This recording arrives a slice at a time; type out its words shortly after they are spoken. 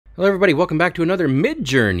Hello everybody, welcome back to another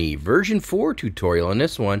Midjourney version 4 tutorial. In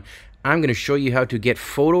this one, I'm going to show you how to get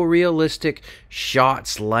photorealistic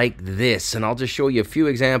shots like this, and I'll just show you a few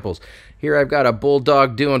examples. Here I've got a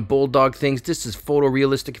bulldog doing bulldog things. This is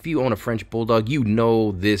photorealistic. If you own a French bulldog, you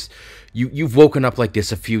know this. You've woken up like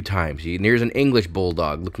this a few times. And there's an English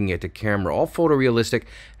bulldog looking at the camera, all photorealistic.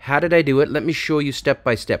 How did I do it? Let me show you step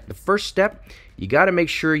by step. The first step, you got to make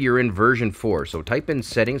sure you're in version 4. So type in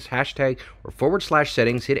settings, hashtag or /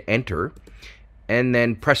 settings, hit enter, and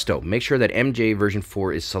then presto, make sure that MJ version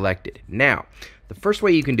 4 is selected. Now, the first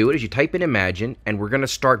way you can do it is you type in imagine, and we're going to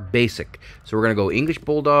start basic. So we're going to go English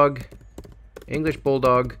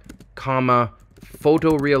bulldog, comma,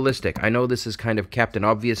 photorealistic. I know this is kind of Captain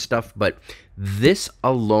Obvious stuff, but this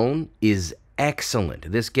alone is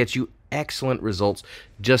excellent. This gets you excellent results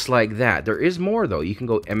just like that. There is more though. You can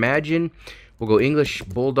go imagine, we'll go English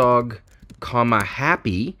bulldog, comma,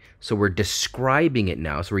 happy. So we're describing it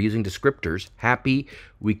now. So we're using descriptors. Happy.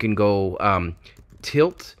 We can go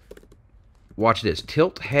tilt. Watch this.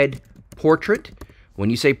 Tilt head portrait. When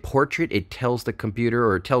you say portrait, it tells the computer,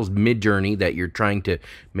 or it tells Midjourney, that you're trying to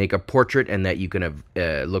make a portrait and that you can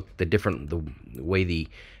look the way the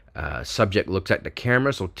subject looks at the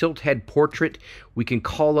camera. So tilt head portrait. We can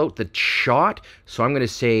call out the shot. So I'm going to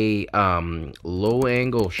say low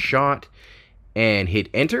angle shot and hit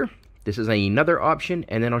enter. This is another option,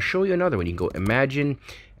 and then I'll show you another one. You can go imagine,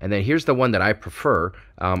 and then here's the one that I prefer.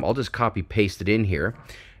 I'll just copy paste it in here.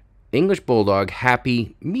 English bulldog,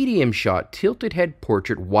 happy, medium shot, tilted head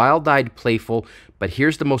portrait, wild-eyed, playful, but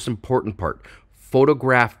here's the most important part.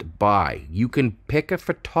 Photographed by. You can pick a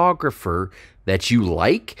photographer that you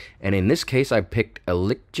like, and in this case I picked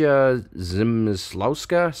Alikja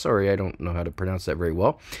Zimslowska. Sorry, I don't know how to pronounce that very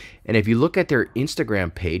well. And if you look at their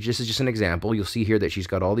Instagram page, this is just an example. You'll see here that she's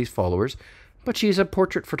got all these followers, but she's a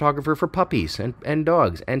portrait photographer for puppies and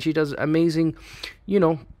dogs, and she does amazing,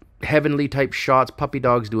 heavenly type shots, puppy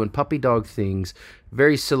dogs doing puppy dog things,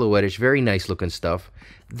 very silhouette-ish, very nice looking stuff.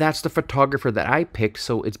 That's the photographer that I picked,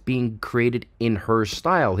 so it's being created in her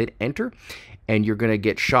style. Hit enter, and you're going to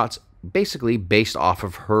get shots basically based off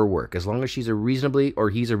of her work. As long as she's he's a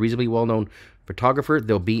reasonably well-known photographer,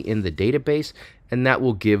 they'll be in the database, and that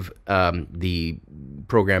will give the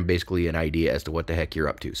program basically an idea as to what the heck you're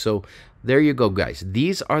up to. So there you go, guys.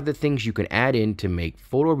 These are the things you can add in to make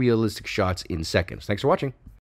photorealistic shots in seconds. Thanks for watching.